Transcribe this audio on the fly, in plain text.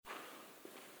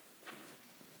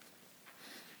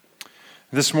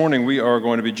This morning we are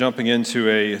going to be jumping into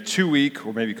a 2-week,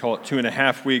 or maybe call it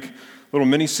 2.5-week, little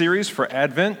mini-series for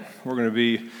Advent. We're going to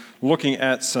be looking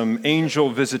at some angel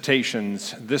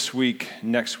visitations this week,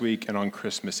 next week, and on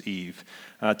Christmas Eve.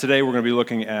 Today we're going to be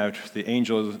looking at the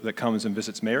angel that comes and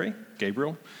visits Mary,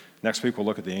 Gabriel. Next week we'll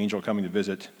look at the angel coming to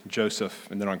visit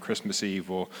Joseph, and then on Christmas Eve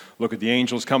we'll look at the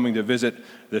angels coming to visit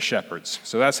the shepherds.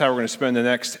 So that's how we're going to spend the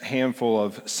next handful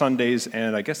of Sundays,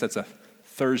 and I guess that's a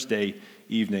Thursday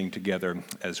evening together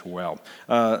as well.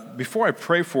 Before I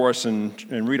pray for us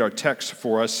and read our text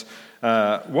for us,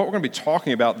 what we're going to be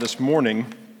talking about this morning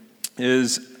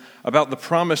is about the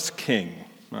promised king.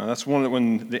 That's one that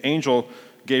when the angel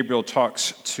Gabriel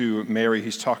talks to Mary,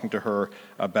 he's talking to her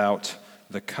about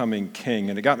the coming king.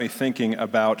 And it got me thinking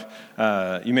about,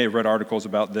 you may have read articles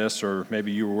about this, or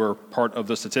maybe you were part of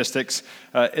the statistics.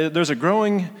 There's a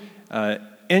growing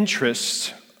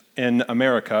interest in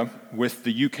America with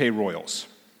the UK royals.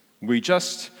 We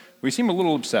seem a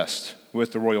little obsessed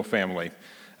with the royal family.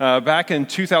 Back in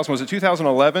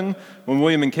 2011 when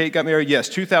William and Kate got married? Yes,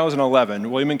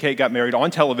 2011. William and Kate got married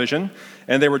on television,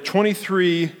 and there were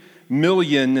 23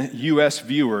 million U.S.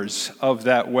 viewers of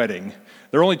that wedding.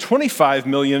 There are only 25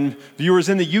 million viewers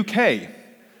in the UK,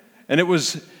 and it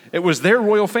was their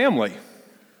royal family,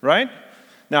 right?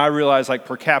 Now I realize,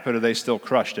 per capita, they still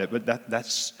crushed it, but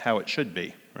that's how it should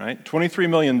be, right? 23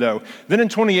 million, though. Then in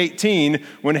 2018,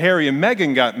 when Harry and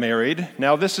Meghan got married,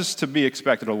 now this is to be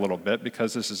expected a little bit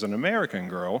because this is an American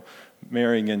girl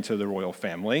marrying into the royal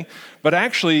family. But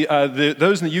actually,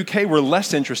 those in the UK were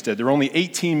less interested. There were only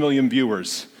 18 million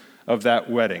viewers of that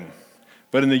wedding.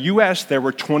 But in the U.S., there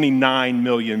were 29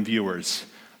 million viewers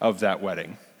of that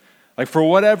wedding. For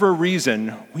whatever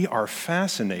reason, we are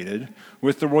fascinated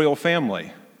with the royal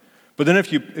family. But then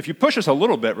if you push us a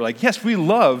little bit, we're like, yes, we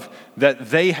love that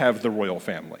they have the royal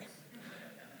family.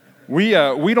 We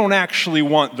don't actually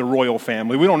want the royal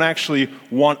family. We don't actually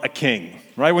want a king,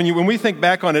 right? When we think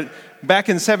back on it, back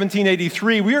in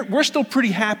 1783, we're still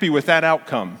pretty happy with that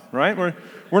outcome, right?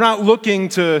 We're not looking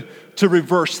to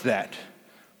reverse that,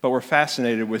 but we're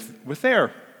fascinated with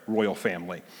their royal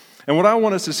family. And what I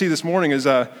want us to see this morning is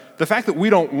the fact that we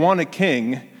don't want a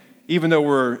king, even though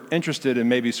we're interested in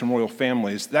maybe some royal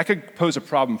families, that could pose a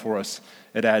problem for us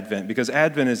at Advent, because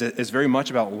Advent is very much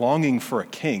about longing for a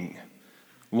king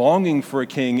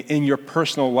in your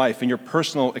personal life, in your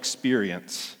personal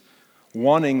experience,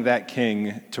 wanting that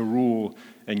king to rule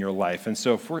in your life. And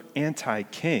so if we're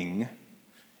anti-king,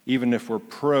 even if we're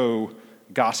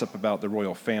pro-gossip about the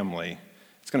royal family,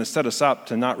 it's going to set us up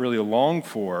to not really long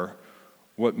for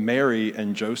what Mary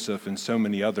and Joseph and so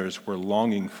many others were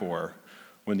longing for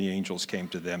when the angels came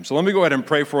to them. So let me go ahead and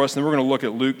pray for us, and then we're going to look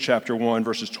at Luke chapter 1,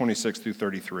 verses 26 through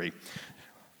 33.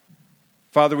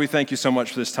 Father, we thank you so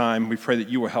much for this time. We pray that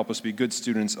you will help us be good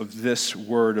students of this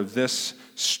word, of this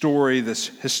story, this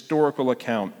historical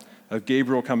account of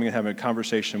Gabriel coming and having a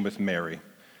conversation with Mary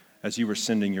as you were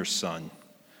sending your son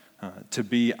to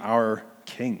be our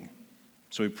king.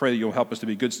 So we pray that you'll help us to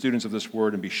be good students of this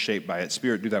word and be shaped by it.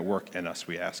 Spirit, do that work in us,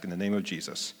 we ask, in the name of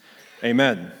Jesus.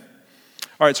 Amen.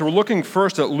 All right, so we're looking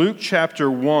first at Luke chapter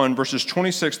 1, verses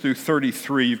 26 through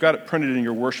 33. You've got it printed in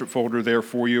your worship folder there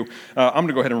for you. I'm going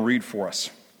to go ahead and read for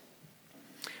us.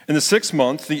 In the 6th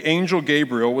month, the angel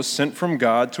Gabriel was sent from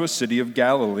God to a city of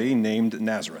Galilee named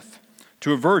Nazareth,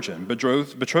 to a virgin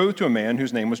betrothed to a man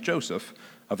whose name was Joseph,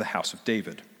 of the house of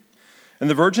David. And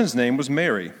the virgin's name was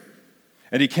Mary.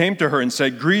 And he came to her and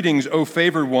said, "Greetings, O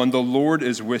favored one, the Lord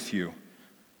is with you."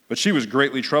 But she was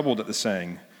greatly troubled at the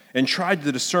saying, and tried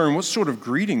to discern what sort of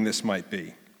greeting this might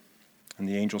be. And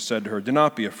the angel said to her, "Do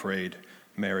not be afraid,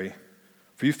 Mary,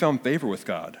 for you found favor with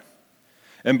God.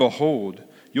 And behold,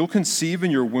 you'll conceive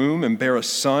in your womb and bear a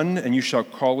son, and you shall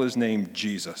call his name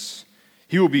Jesus.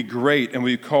 He will be great and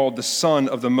will be called the Son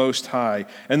of the Most High,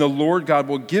 and the Lord God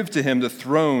will give to him the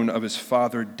throne of his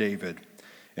father David.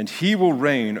 And he will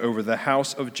reign over the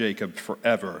house of Jacob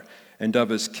forever, and of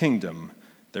his kingdom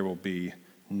there will be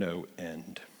no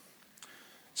end."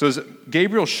 So as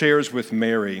Gabriel shares with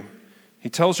Mary, he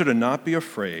tells her to not be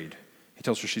afraid. He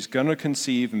tells her she's going to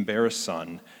conceive and bear a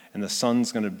son, and the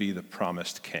son's going to be the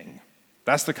promised king.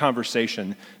 That's the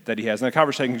conversation that he has. And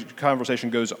the conversation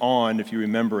goes on, if you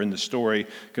remember in the story,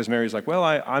 because Mary's like, well,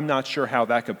 I'm not sure how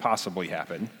that could possibly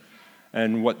happen.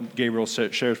 And what Gabriel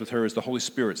shares with her is the Holy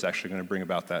Spirit's actually going to bring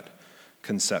about that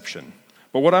conception.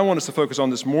 But what I want us to focus on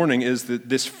this morning is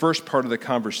this first part of the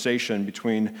conversation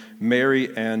between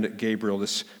Mary and Gabriel,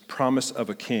 this promise of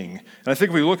a king. And I think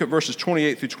if we look at verses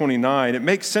 28 through 29, it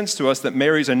makes sense to us that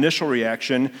Mary's initial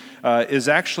reaction is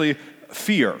actually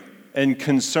fear and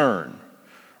concern,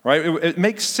 right? It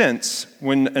makes sense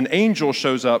when an angel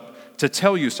shows up to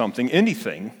tell you something,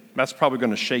 anything, that's probably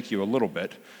going to shake you a little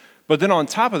bit. But then on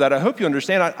top of that, I hope you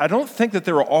understand, I don't think that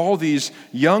there are all these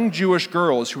young Jewish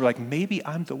girls who are like, maybe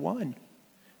I'm the one.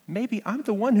 Maybe I'm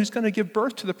the one who's going to give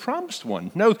birth to the promised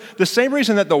one. No, the same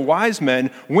reason that the wise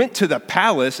men went to the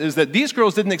palace is that these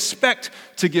girls didn't expect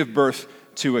to give birth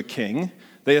to a king.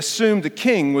 They assumed the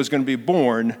king was going to be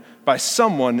born by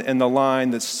someone in the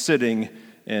line that's sitting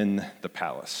in the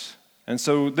palace. And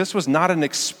so this was not an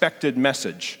expected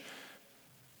message.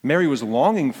 Mary was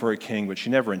longing for a king, but she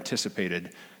never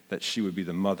anticipated that she would be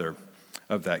the mother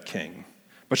of that king.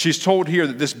 But she's told here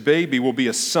that this baby will be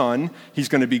a son. He's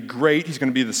going to be great. He's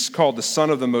going to be called the Son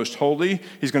of the Most Holy.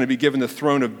 He's going to be given the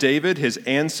throne of David, his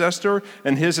ancestor,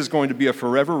 and his is going to be a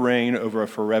forever reign over a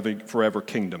forever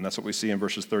kingdom. That's what we see in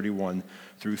verses 31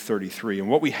 through 33. And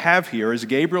what we have here is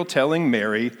Gabriel telling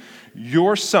Mary,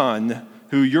 your son,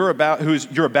 who you're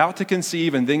about to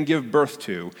conceive and then give birth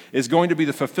to, is going to be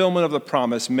the fulfillment of the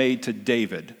promise made to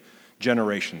David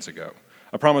generations ago.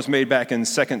 A promise made back in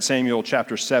 2 Samuel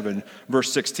chapter 7,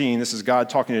 verse 16. This is God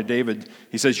talking to David.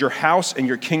 He says, your house and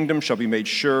your kingdom shall be made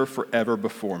sure forever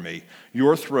before me.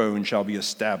 Your throne shall be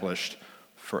established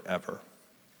forever.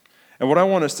 And what I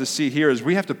want us to see here is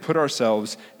we have to put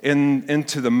ourselves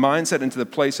into the mindset, into the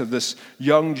place of this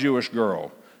young Jewish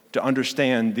girl to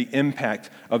understand the impact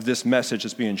of this message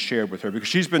that's being shared with her. Because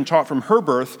she's been taught from her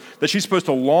birth that she's supposed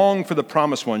to long for the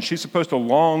promised one. She's supposed to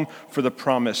long for the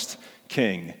promised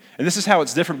king. And this is how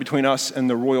it's different between us and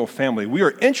the royal family. We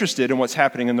are interested in what's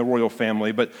happening in the royal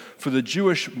family, but for the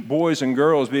Jewish boys and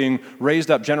girls being raised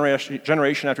up generation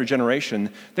after generation,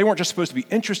 they weren't just supposed to be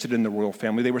interested in the royal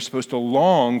family, they were supposed to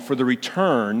long for the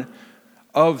return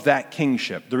of that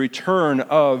kingship, the return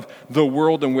of the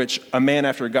world in which a man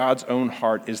after God's own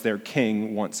heart is their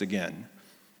king once again.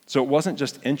 So it wasn't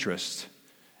just interest,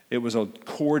 it was a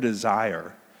core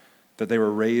desire that they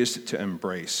were raised to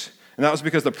embrace. And that was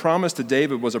because the promise to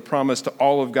David was a promise to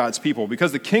all of God's people.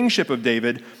 Because the kingship of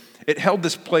David, it held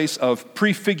this place of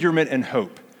prefigurement and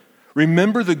hope.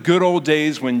 Remember the good old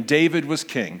days when David was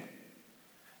king.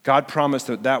 God promised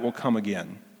that that will come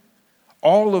again.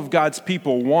 All of God's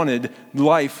people wanted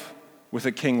life with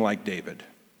a king like David.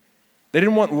 They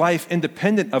didn't want life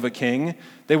independent of a king.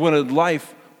 They wanted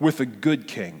life with a good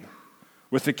king,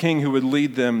 with a king who would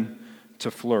lead them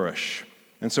to flourish.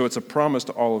 And so it's a promise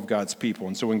to all of God's people.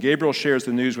 And so when Gabriel shares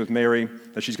the news with Mary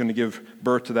that she's going to give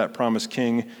birth to that promised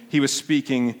king, he was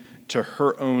speaking to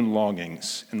her own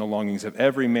longings and the longings of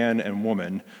every man and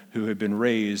woman who had been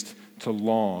raised to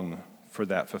long for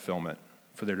that fulfillment,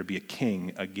 for there to be a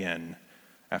king again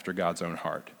after God's own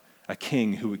heart, a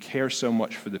king who would care so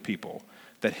much for the people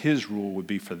that his rule would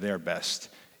be for their best,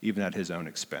 even at his own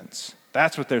expense.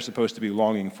 That's what they're supposed to be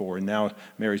longing for, and now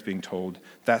Mary's being told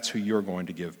that's who you're going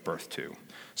to give birth to.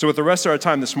 So with the rest of our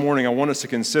time this morning, I want us to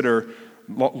consider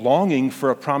longing for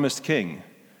a promised king.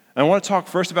 And I want to talk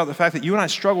first about the fact that you and I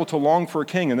struggle to long for a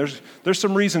king, and there's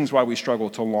some reasons why we struggle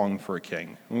to long for a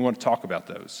king, and we want to talk about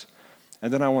those.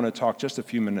 And then I want to talk just a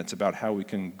few minutes about how we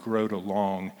can grow to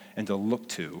long and to look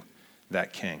to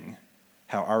that king,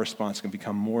 how our response can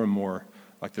become more and more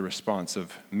like the response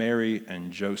of Mary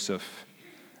and Joseph,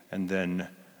 and then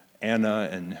Anna,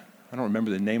 and I don't remember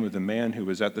the name of the man who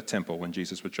was at the temple when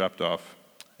Jesus was dropped off.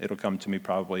 It'll come to me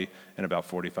probably in about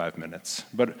 45 minutes.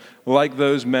 But like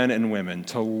those men and women,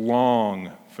 to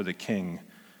long for the king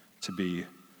to be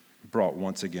brought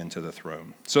once again to the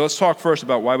throne. So let's talk first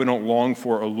about why we don't long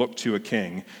for or look to a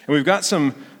king. And we've got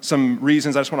some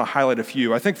reasons. I just want to highlight a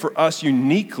few. I think for us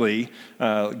uniquely,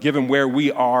 given where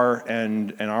we are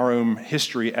and our own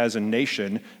history as a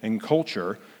nation and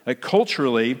culture,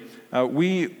 culturally,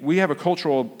 we have a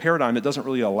cultural paradigm that doesn't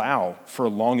really allow for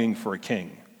longing for a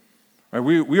king. Right?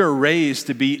 We are raised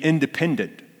to be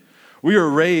independent. We are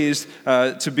raised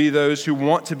to be those who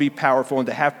want to be powerful and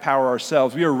to have power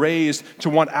ourselves. We are raised to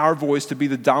want our voice to be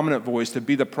the dominant voice, to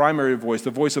be the primary voice,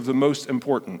 the voice of the most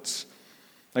importance.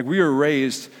 Like we are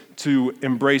raised to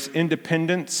embrace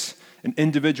independence and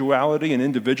individuality and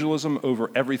individualism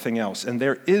over everything else. And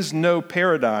there is no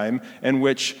paradigm in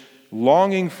which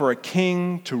longing for a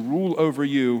king to rule over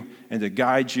you and to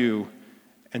guide you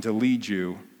and to lead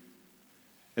you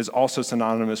is also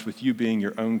synonymous with you being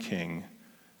your own king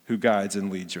who guides and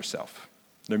leads yourself.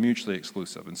 They're mutually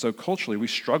exclusive. And so culturally, we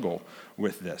struggle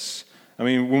with this. I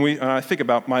mean, when I think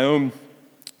about my own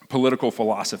political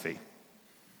philosophy,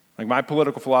 like my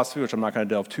political philosophy, which I'm not going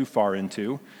to delve too far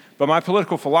into, but my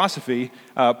political philosophy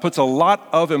puts a lot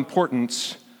of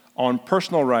importance on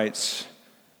personal rights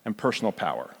and personal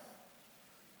power.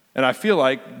 And I feel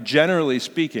like, generally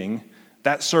speaking,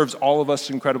 that serves all of us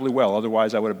incredibly well.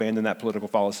 Otherwise, I would abandon that political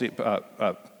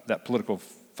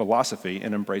philosophy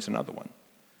and embrace another one.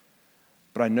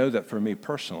 But I know that for me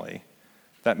personally,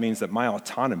 that means that my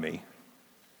autonomy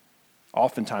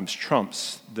oftentimes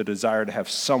trumps the desire to have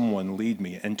someone lead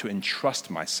me and to entrust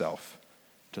myself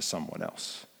to someone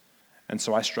else. And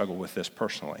so I struggle with this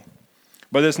personally.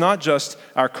 But it's not just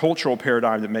our cultural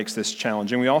paradigm that makes this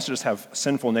challenging. We also just have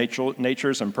sinful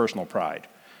natures and personal pride.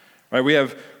 Right?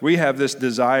 We have this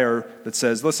desire that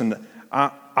says, listen,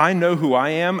 I know who I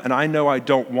am, and I know I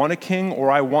don't want a king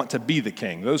or I want to be the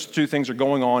king. Those two things are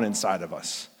going on inside of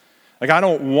us. Like, I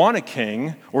don't want a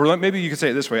king, or maybe you could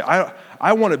say it this way,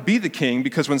 I want to be the king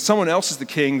because when someone else is the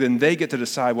king, then they get to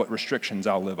decide what restrictions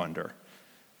I'll live under.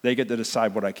 They get to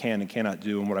decide what I can and cannot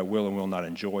do and what I will and will not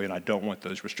enjoy, and I don't want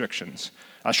those restrictions.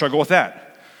 I struggle with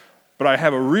that. But I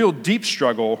have a real deep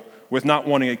struggle with not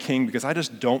wanting a king because I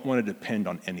just don't want to depend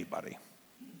on anybody.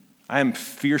 I am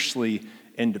fiercely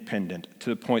independent to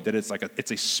the point that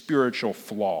it's a spiritual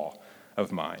flaw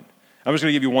of mine. I'm just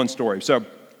going to give you one story. So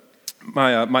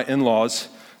my in-laws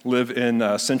live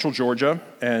in central Georgia,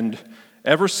 and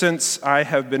ever since I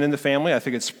have been in the family, I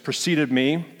think it's preceded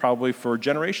me probably for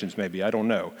generations maybe, I don't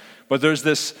know. But there's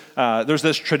this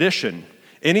tradition.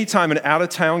 Anytime an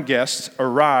out-of-town guest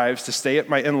arrives to stay at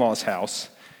my in-laws' house,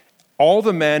 all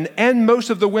the men and most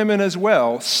of the women as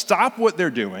well stop what they're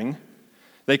doing.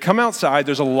 They come outside,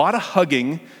 there's a lot of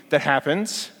hugging that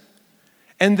happens,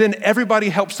 and then everybody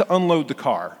helps to unload the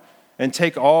car and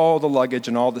take all the luggage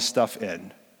and all the stuff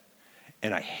in.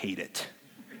 And I hate it.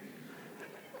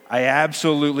 I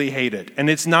absolutely hate it. And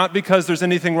it's not because there's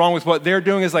anything wrong with what they're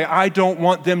doing. It's like, I don't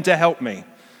want them to help me.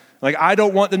 Like, I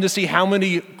don't want them to see how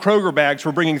many Kroger bags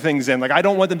we're bringing things in. Like, I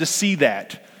don't want them to see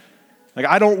that. Like,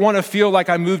 I don't want to feel like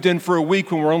I moved in for a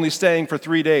week when we're only staying for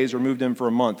 3 days, or moved in for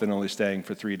a month and only staying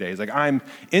for 3 days. Like, I'm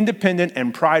independent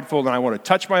and prideful, and I want to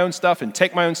touch my own stuff and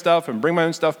take my own stuff and bring my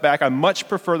own stuff back. I much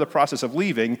prefer the process of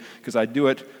leaving because I do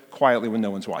it quietly when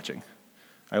no one's watching.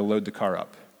 I load the car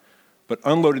up. But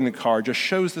unloading the car just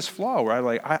shows this flaw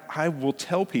where I will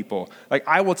tell people, like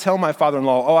I will tell my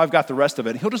father-in-law, oh, I've got the rest of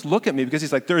it. He'll just look at me because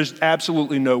he's like, there is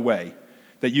absolutely no way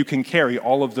that you can carry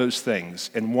all of those things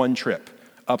in one trip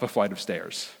up a flight of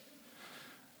stairs.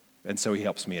 And so he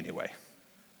helps me anyway.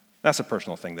 That's a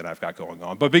personal thing that I've got going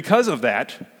on. But because of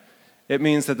that, it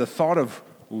means that the thought of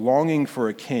longing for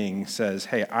a king says,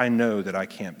 hey, I know that I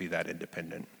can't be that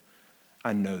independent.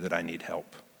 I know that I need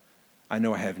help. I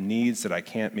know I have needs that I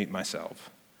can't meet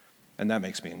myself. And that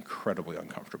makes me incredibly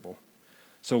uncomfortable.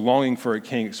 So longing for a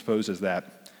king exposes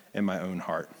that in my own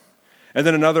heart. And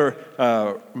then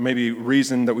another maybe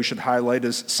reason that we should highlight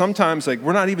is sometimes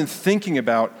we're not even thinking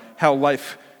about how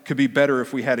life could be better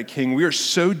if we had a king. We are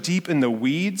so deep in the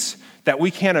weeds that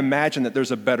we can't imagine that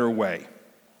there's a better way.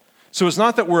 So it's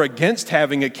not that we're against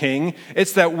having a king,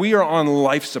 it's that we are on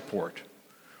life support.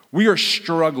 We are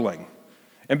struggling.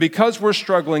 And because we're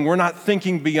struggling, we're not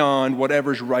thinking beyond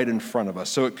whatever's right in front of us.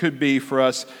 So it could be for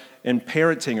us in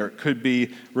parenting, or it could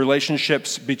be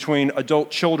relationships between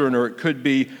adult children, or it could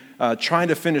be trying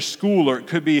to finish school, or it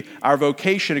could be our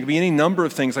vocation. It could be any number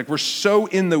of things. Like, we're so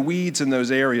in the weeds in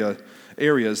those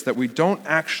areas that we don't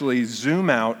actually zoom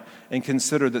out and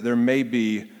consider that there may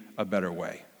be a better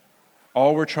way.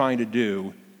 All we're trying to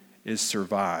do is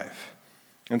survive.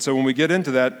 And so when we get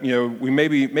into that, we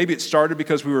maybe it started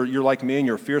because you're like me and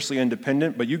you're fiercely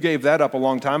independent, but you gave that up a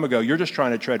long time ago. You're just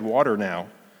trying to tread water now.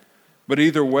 But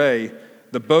either way,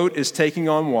 the boat is taking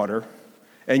on water,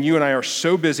 and you and I are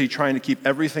so busy trying to keep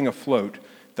everything afloat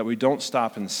that we don't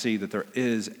stop and see that there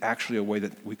is actually a way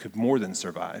that we could more than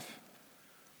survive.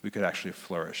 We could actually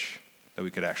flourish, that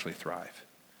we could actually thrive.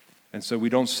 And so we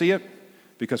don't see it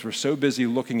because we're so busy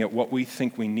looking at what we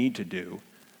think we need to do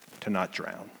to not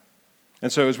drown.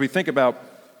 And so as we think about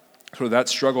sort of that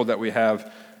struggle that we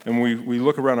have, and we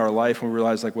look around our life and we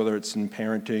realize, whether it's in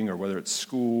parenting or whether it's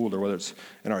school or whether it's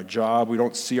in our job, we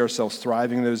don't see ourselves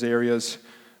thriving in those areas.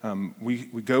 We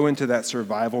go into that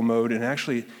survival mode, and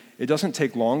actually it doesn't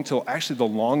take long till actually the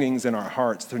longings in our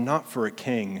hearts, they're not for a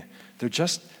king. They're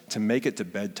just to make it to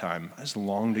bedtime. I just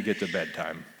long to get to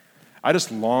bedtime. I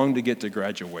just long to get to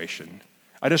graduation.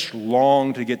 I just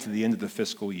long to get to the end of the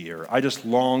fiscal year.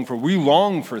 We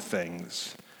long for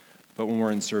things. But when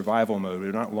we're in survival mode,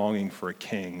 we're not longing for a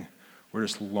king. We're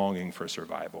just longing for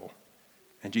survival.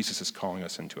 And Jesus is calling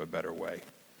us into a better way.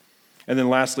 And then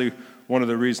lastly, one of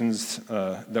the reasons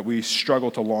that we struggle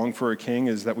to long for a king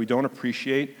is that we don't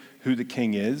appreciate who the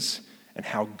king is and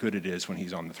how good it is when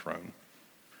he's on the throne.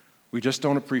 We just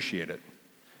don't appreciate it.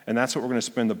 And that's what we're going to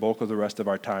spend the bulk of the rest of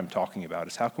our time talking about,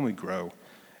 is how can we grow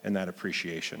in that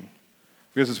appreciation.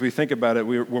 Because as we think about it,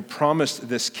 we're promised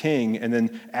this king, and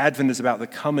then Advent is about the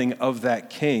coming of that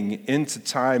king into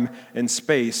time and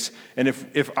space. And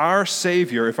if our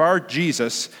Savior, if our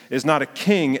Jesus is not a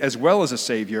king as well as a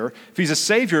Savior, if he's a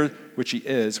Savior, which he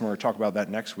is, and we're going to talk about that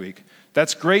next week,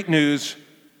 that's great news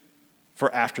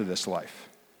for after this life.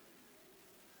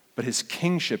 But his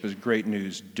kingship is great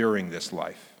news during this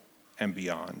life and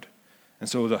beyond. And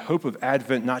so the hope of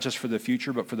Advent, not just for the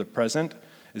future, but for the present,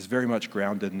 is very much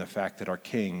grounded in the fact that our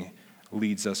King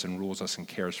leads us and rules us and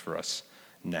cares for us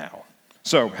now.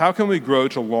 So how can we grow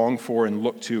to long for and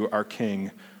look to our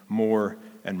King more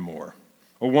and more?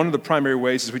 Well, one of the primary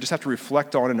ways is we just have to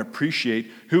reflect on and appreciate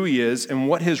who he is and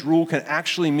what his rule can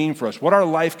actually mean for us, what our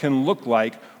life can look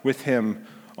like with him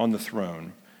on the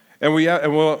throne. And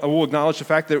we'll acknowledge the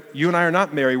fact that you and I are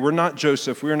not Mary. We're not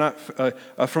Joseph. We're not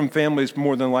from families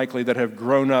more than likely that have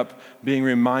grown up being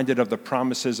reminded of the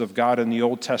promises of God in the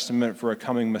Old Testament for a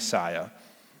coming Messiah.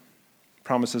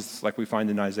 Promises like we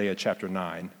find in Isaiah chapter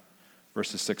 9,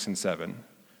 verses 6 and 7.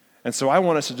 And so I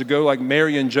want us to go like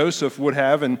Mary and Joseph would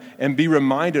have and be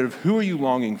reminded of who are you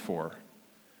longing for?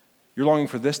 You're longing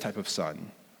for this type of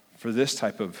son, for this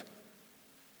type of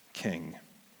king.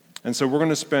 And so we're going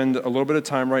to spend a little bit of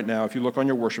time right now. If you look on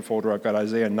your worship folder, I've got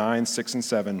Isaiah 9, 6, and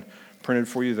 7 printed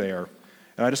for you there.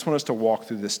 And I just want us to walk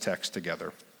through this text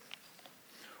together.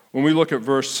 When we look at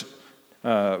verse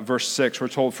 6, we're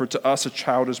told, "For to us a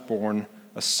child is born,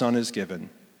 a son is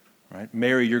given." Right?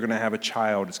 Mary, you're going to have a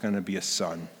child. It's going to be a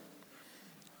son.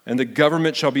 "And the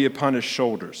government shall be upon his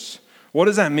shoulders." What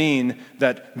does that mean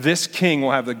that this king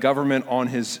will have the government on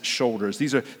his shoulders?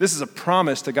 This is a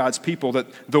promise to God's people that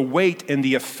the weight and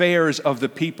the affairs of the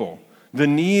people, the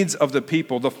needs of the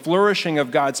people, the flourishing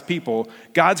of God's people,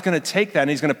 God's going to take that and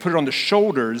he's going to put it on the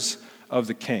shoulders of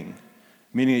the king,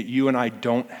 meaning that you and I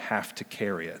don't have to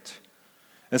carry it.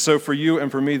 And so for you and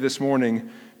for me this morning,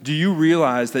 do you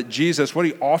realize that Jesus, what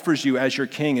he offers you as your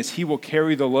king is he will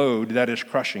carry the load that is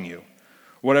crushing you,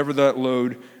 whatever that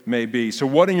load may be. So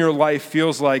what in your life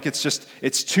feels like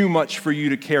it's too much for you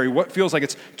to carry? What feels like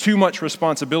it's too much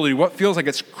responsibility? What feels like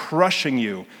it's crushing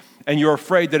you? And you're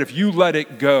afraid that if you let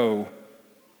it go,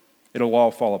 it'll all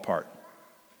fall apart.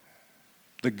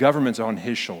 The government's on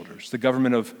his shoulders. The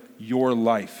government of your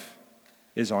life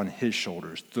is on his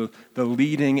shoulders. The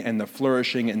leading and the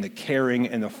flourishing and the caring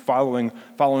and the following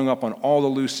up on all the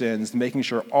loose ends, making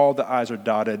sure all the I's are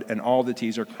dotted and all the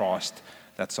T's are crossed,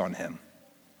 that's on him.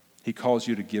 He calls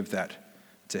you to give that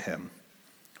to him.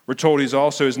 We're told his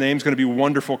name's going to be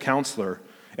Wonderful Counselor.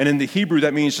 And in the Hebrew,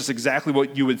 that means just exactly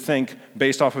what you would think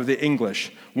based off of the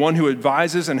English. One who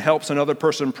advises and helps another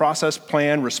person process,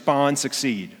 plan, respond,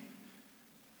 succeed.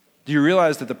 Do you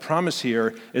realize that the promise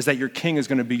here is that your king is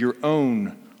going to be your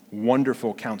own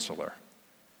wonderful counselor?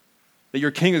 That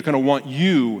your king is going to want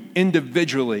you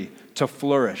individually to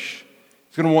flourish.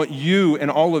 He's going to want you and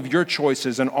all of your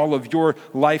choices and all of your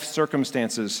life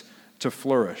circumstances to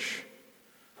flourish.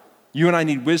 You and I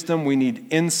need wisdom. We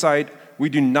need insight. We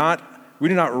do not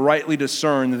rightly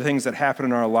discern the things that happen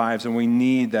in our lives, and we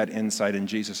need that insight. And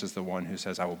Jesus is the one who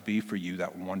says, "I will be for you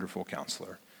that wonderful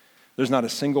counselor." There's not a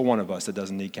single one of us that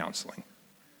doesn't need counseling.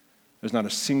 There's not a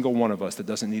single one of us that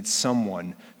doesn't need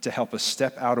someone to help us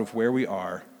step out of where we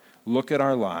are, look at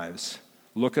our lives,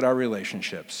 look at our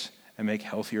relationships, and make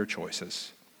healthier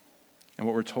choices. And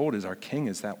what we're told is our king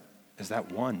is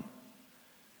that one.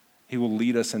 He will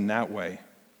lead us in that way,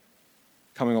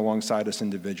 coming alongside us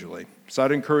individually. So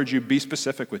I'd encourage you, be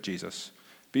specific with Jesus.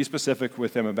 Be specific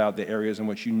with him about the areas in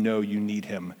which you know you need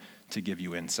him to give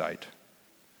you insight.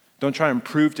 Don't try and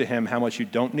prove to him how much you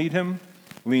don't need him.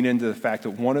 Lean into the fact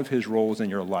that one of his roles in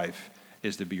your life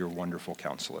is to be your wonderful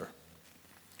counselor.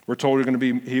 We're told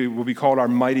he will be called our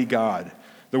mighty God.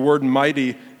 The word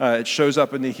mighty, it shows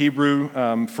up in the Hebrew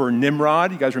for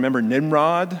Nimrod. You guys remember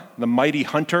Nimrod, the mighty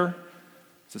hunter?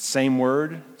 It's the same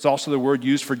word. It's also the word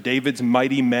used for David's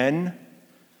mighty men.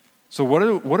 So what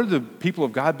are the people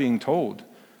of God being told?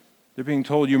 They're being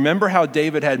told, you remember how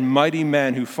David had mighty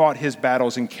men who fought his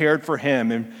battles and cared for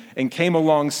him and came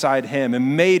alongside him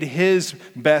and made his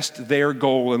best their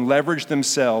goal and leveraged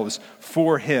themselves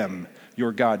for him.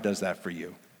 Your God does that for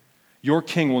you. Your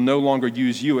king will no longer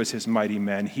use you as his mighty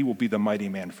man. He will be the mighty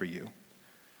man for you.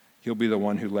 He'll be the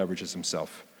one who leverages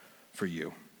himself for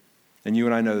you. And you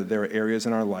and I know that there are areas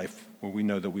in our life where we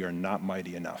know that we are not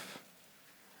mighty enough.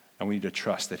 And we need to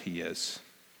trust that he is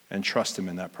and trust him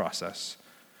in that process.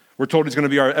 We're told he's going to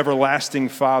be our everlasting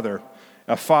Father,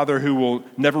 a Father who will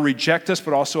never reject us,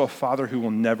 but also a Father who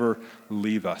will never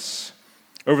leave us.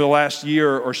 Over the last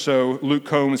year or so, Luke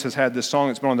Combs has had this song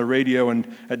that's been on the radio,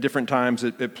 and at different times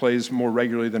it plays more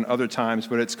regularly than other times,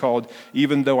 but it's called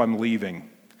Even Though I'm Leaving. I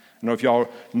don't know if y'all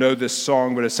know this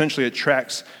song, but essentially it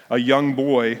tracks a young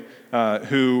boy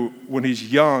who, when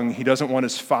he's young, he doesn't want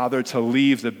his father to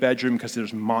leave the bedroom because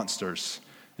there's monsters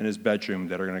in his bedroom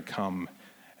that are going to come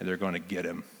and they're going to get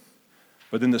him.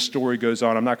 But then the story goes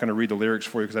on. I'm not going to read the lyrics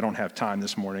for you because I don't have time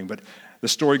this morning, but the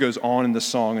story goes on in the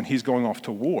song, and he's going off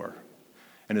to war.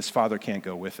 And his father can't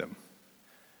go with him.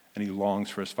 And he longs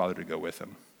for his father to go with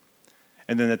him.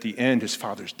 And then at the end, his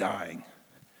father's dying.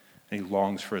 And he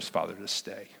longs for his father to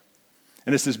stay.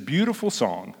 And it's this beautiful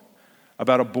song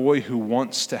about a boy who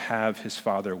wants to have his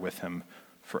father with him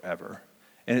forever.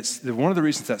 And it's one of the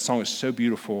reasons that song is so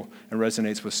beautiful and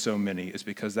resonates with so many is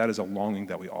because that is a longing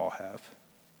that we all have,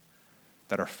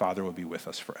 that our Father will be with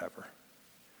us forever.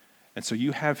 And so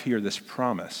you have here this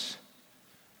promise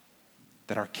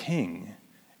that our King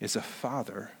is a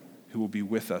Father who will be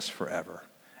with us forever.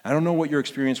 I don't know what your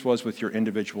experience was with your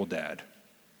individual dad,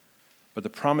 but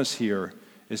the promise here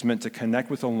is meant to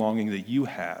connect with a longing that you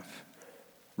have,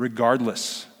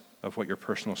 regardless of what your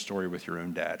personal story with your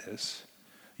own dad is.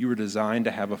 You were designed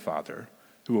to have a Father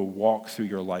who will walk through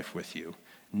your life with you,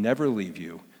 never leave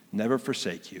you, never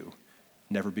forsake you,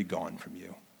 never be gone from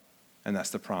you. And that's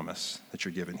the promise that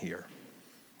you're given here.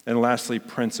 And lastly,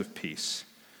 Prince of Peace.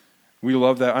 We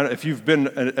love that. If you've been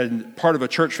a part of a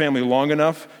church family long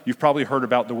enough, you've probably heard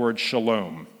about the word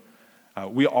shalom.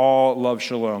 We all love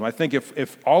shalom. I think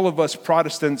if all of us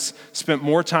Protestants spent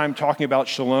more time talking about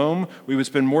shalom, we would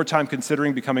spend more time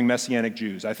considering becoming Messianic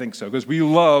Jews. I think so, because we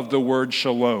love the word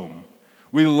shalom.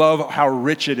 We love how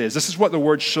rich it is. This is what the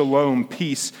word shalom,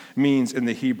 peace, means in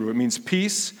the Hebrew. It means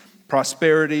peace,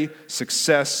 prosperity,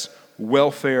 success,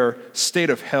 welfare,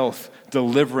 state of health,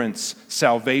 deliverance,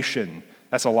 salvation.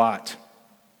 That's a lot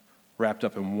wrapped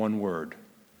up in one word,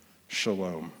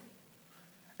 shalom.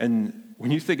 And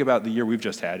when you think about the year we've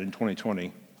just had in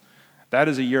 2020, that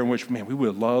is a year in which, man, we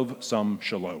would love some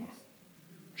shalom.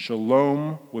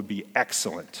 Shalom would be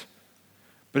excellent.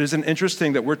 But isn't it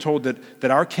interesting that we're told that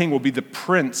our King will be the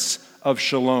Prince of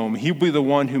Shalom? He will be the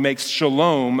one who makes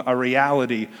shalom a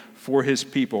reality for his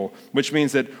people, which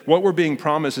means that what we're being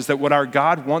promised is that what our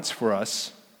God wants for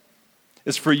us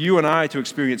is for you and I to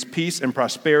experience peace and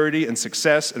prosperity and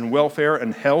success and welfare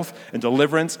and health and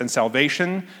deliverance and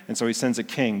salvation. And so he sends a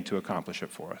king to accomplish it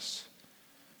for us,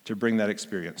 to bring that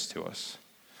experience to us.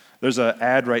 There's an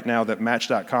ad right now that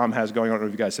Match.com has going on. I don't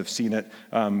know if you guys have seen it.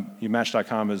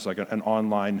 Match.com is like an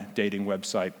online dating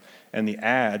website. And the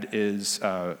ad is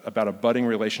about a budding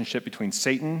relationship between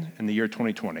Satan and the year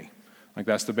 2020. Like,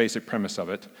 that's the basic premise of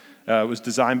it. It was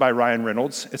designed by Ryan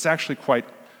Reynolds. It's actually quite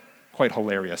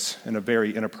hilarious in a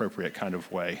very inappropriate kind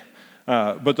of way.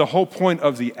 But the whole point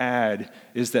of the ad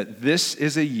is that this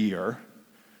is a year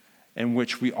in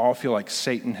which we all feel like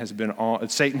Satan has been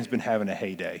having a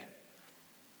heyday,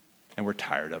 and we're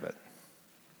tired of it.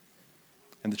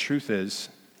 And the truth is,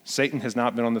 Satan has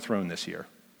not been on the throne this year.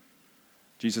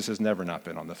 Jesus has never not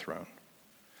been on the throne.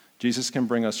 Jesus can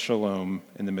bring us shalom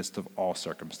in the midst of all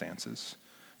circumstances.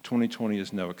 2020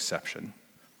 is no exception.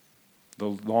 The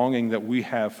longing that we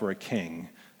have for a king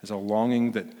is a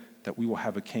longing that we will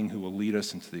have a king who will lead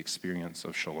us into the experience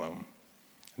of shalom.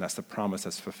 And that's the promise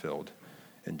that's fulfilled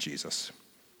in Jesus.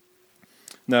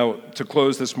 Now, to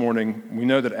close this morning, we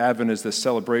know that Advent is this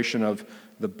celebration of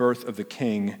the birth of the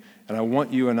King, and I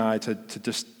want you and I to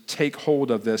just take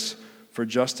hold of this for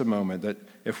just a moment, that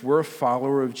if we're a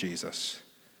follower of Jesus,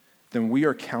 then we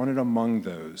are counted among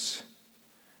those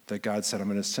that God said, I'm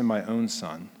going to send my own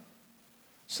son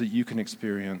so that you can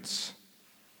experience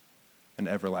an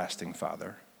everlasting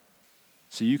Father,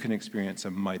 so you can experience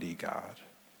a mighty God,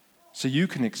 so you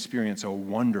can experience a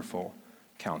wonderful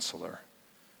Counselor,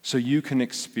 so you can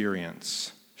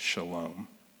experience shalom,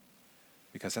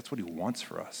 because that's what he wants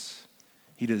for us.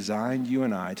 He designed you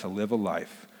and I to live a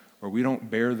life where we don't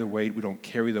bear the weight, we don't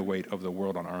carry the weight of the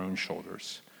world on our own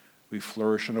shoulders. We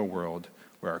flourish in a world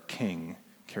where our King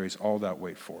carries all that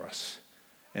weight for us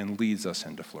and leads us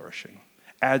into flourishing.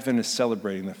 Advent is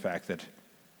celebrating the fact that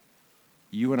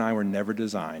you and I were never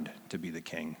designed to be the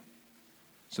king.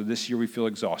 So this year we feel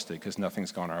exhausted because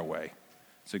nothing's gone our way.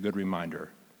 It's a good reminder.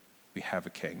 We have a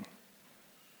king.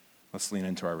 Let's lean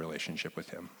into our relationship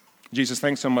with him. Jesus,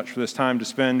 thanks so much for this time to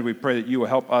spend. We pray that you will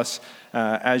help us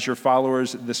as your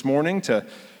followers this morning to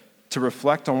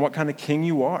reflect on what kind of king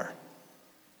you are.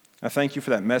 I thank you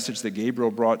for that message that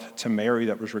Gabriel brought to Mary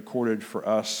that was recorded for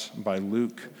us by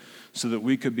Luke, so that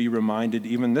we could be reminded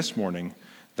even this morning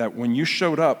that when you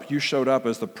showed up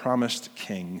as the promised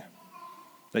king.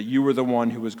 that you are the one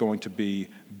who is going to be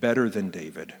better than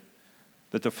David,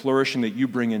 that the flourishing that you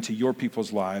bring into your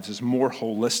people's lives is more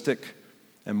holistic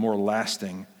and more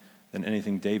lasting than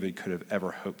anything David could have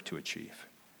ever hoped to achieve.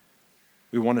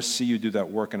 We want to see you do that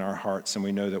work in our hearts, and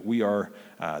we know that we are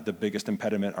the biggest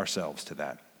impediment ourselves to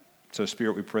that. So,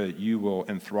 Spirit, we pray that you will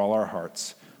enthrall our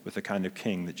hearts with the kind of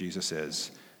king that Jesus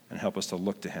is and help us to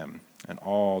look to him in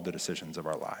all the decisions of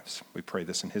our lives. We pray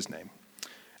this in his name.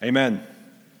 Amen.